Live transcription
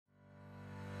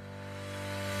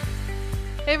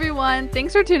Hey everyone,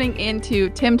 thanks for tuning in to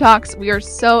Tim Talks. We are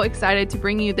so excited to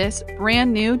bring you this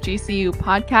brand new GCU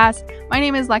podcast. My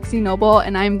name is Lexi Noble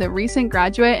and I'm the recent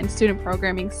graduate and student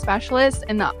programming specialist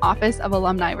in the Office of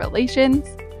Alumni Relations.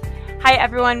 Hi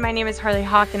everyone, my name is Harley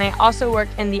Hawk and I also work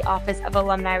in the Office of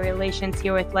Alumni Relations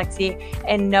here with Lexi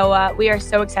and Noah. We are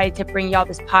so excited to bring y'all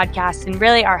this podcast, and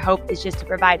really our hope is just to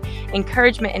provide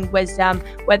encouragement and wisdom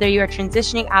whether you are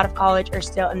transitioning out of college or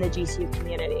still in the GCU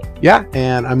community. Yeah,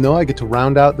 and I'm Noah. I get to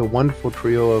round out the wonderful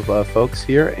trio of folks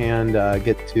here and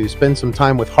get to spend some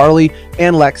time with Harley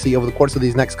and Lexi over the course of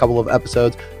these next couple of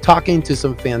episodes, talking to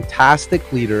some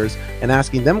fantastic leaders and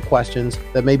asking them questions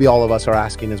that maybe all of us are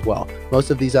asking as well. Most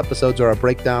of these episodes are a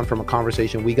breakdown from a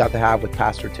conversation we got to have with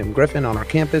Pastor Tim Griffin on our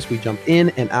campus. We jump in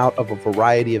and out of a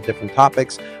variety of different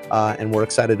topics, and we're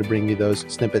excited to bring you those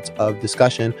snippets of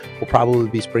discussion. We'll probably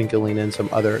be sprinkling in some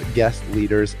other guest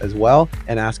leaders as well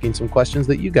and asking some questions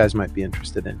that you guys might be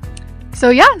interested in. So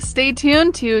yeah, stay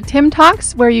tuned to Tim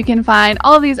Talks, where you can find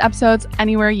all of these episodes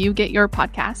anywhere you get your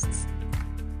podcasts.